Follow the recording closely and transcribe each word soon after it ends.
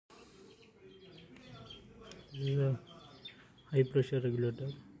This is a high pressure regulator,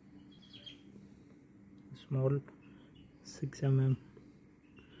 small 6 mm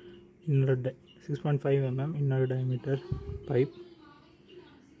 6.5 mm inner diameter pipe,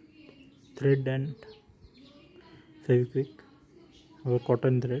 thread and Fevikwik or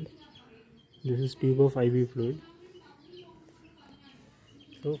cotton thread. This is tube of IV fluid.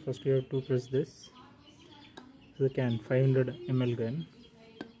 So first you have to press this. The can, 500 ml can,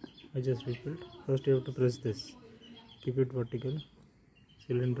 I just refilled. First you have to press this, keep it vertical,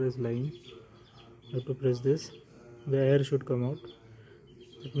 cylinder is lying, you have to press this, the air should come out.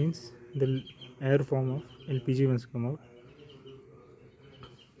 That means the air form of LPG must come out.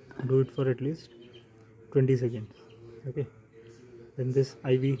 Do it for at least 20 seconds. Okay, then this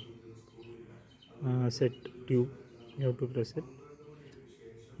IV set tube, you have to press it,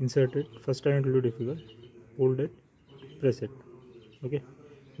 insert it. First time it will be difficult, hold it, press it. Okay,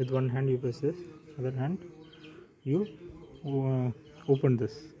 with one hand you press this, other hand you open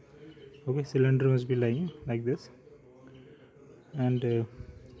this. Okay, cylinder must be lying like this, and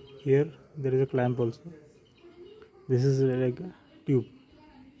here there is a clamp also. This is like a tube,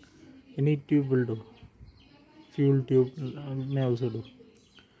 any tube will do, fuel tube may also do,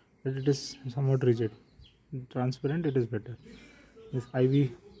 but it is somewhat rigid. Transparent it is better. This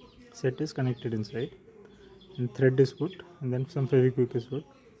IV set is connected inside and thread is put, and then some Fevikwik is put.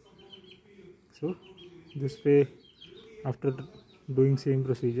 So this way, after doing same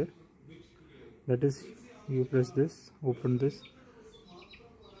procedure, that is, you press this, open this,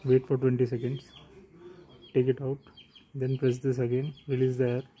 wait for 20 seconds, take it out, then press this again, release the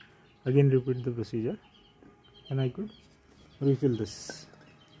air, again repeat the procedure, and I could refill this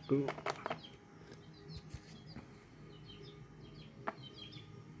to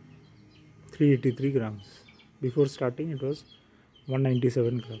 383 grams. Before starting it was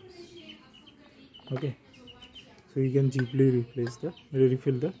 197 grams. Okay, so you can cheaply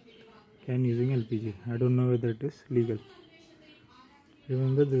refill the can using LPG. I don't know whether it is legal.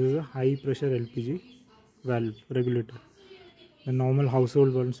 Remember, this is a high pressure LPG valve regulator. The normal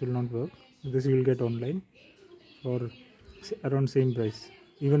household ones will not work. This you will get online for around same price,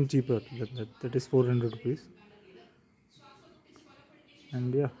 even cheaper than that. That is 400 rupees.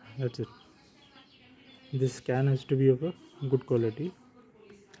 And yeah, that's it. This can has to be of a good quality,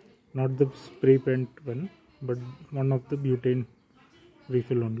 not the spray paint one, but one of the butane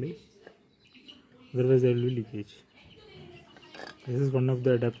refill only. Otherwise there will be leakage. This is one of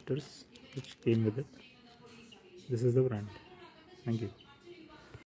the adapters which came with it. This is the brand. Thank you.